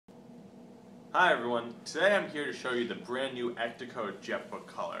Hi everyone, today I'm here to show you the brand new Ectaco jetBook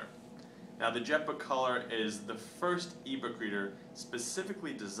Color. Now the jetBook Color is the first ebook reader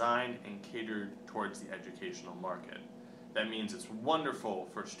specifically designed and catered towards the educational market. That means it's wonderful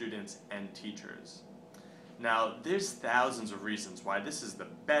for students and teachers. Now there's thousands of reasons why this is the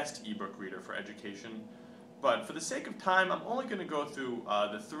best ebook reader for education, but for the sake of time I'm only going to go through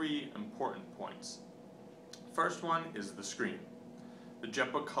the three important points. First one is the screen. The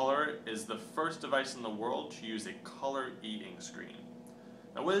jetBook Color is the first device in the world to use a color e-ink screen.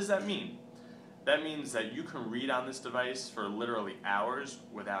 Now what does that mean? That means that you can read on this device for literally hours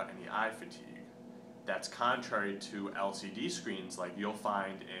without any eye fatigue. That's contrary to LCD screens like you'll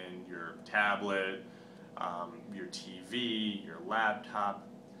find in your tablet, your TV, your laptop.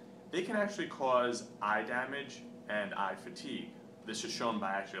 They can actually cause eye damage and eye fatigue. This is shown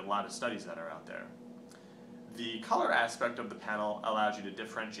by actually a lot of studies that are out there. The color aspect of the panel allows you to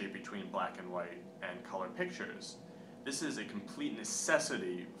differentiate between black and white and color pictures. This is a complete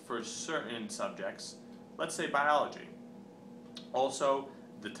necessity for certain subjects, let's say biology. Also,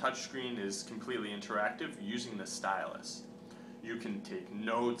 the touchscreen is completely interactive using the stylus. You can take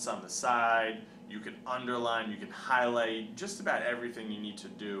notes on the side, you can underline, you can highlight, just about everything you need to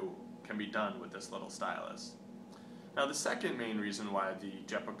do can be done with this little stylus. Now the second main reason why the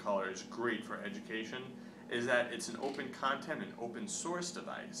jetBook Color is great for education is that it's an open content and open source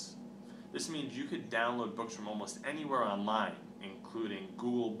device. This means you could download books from almost anywhere online, including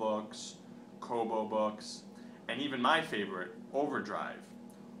Google Books, Kobo Books, and even my favorite, Overdrive.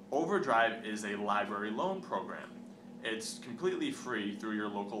 Overdrive is a library loan program. It's completely free through your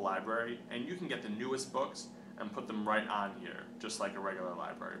local library, and you can get the newest books and put them right on here, just like a regular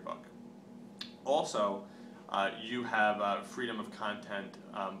library book. Also, you have freedom of content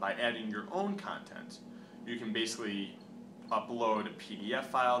by adding your own content. You can basically upload a PDF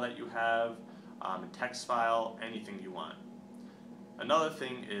file that you have, a text file, anything you want. Another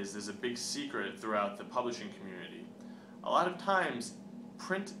thing is there's a big secret throughout the publishing community. A lot of times,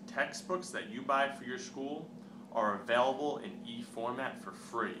 print textbooks that you buy for your school are available in e-format for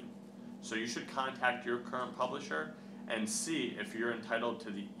free. So you should contact your current publisher and see if you're entitled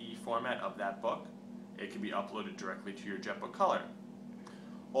to the e-format of that book. It can be uploaded directly to your jetBook Color.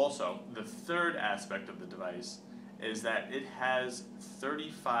 Also, the third aspect of the device is that it has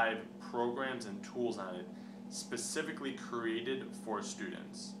 35 programs and tools on it specifically created for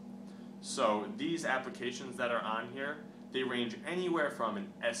students. So these applications that are on here, they range anywhere from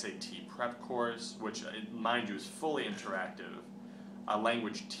an SAT prep course, which mind you is fully interactive, a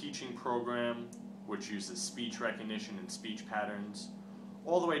language teaching program, which uses speech recognition and speech patterns,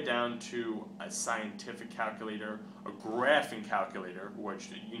 all the way down to a scientific calculator, a graphing calculator,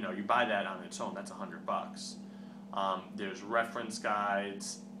 which you buy that on its own, that's $100. There's reference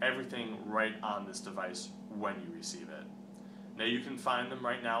guides, everything right on this device when you receive it. Now you can find them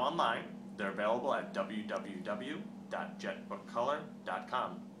right now online. They're available at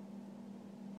www.jetbookcolor.com.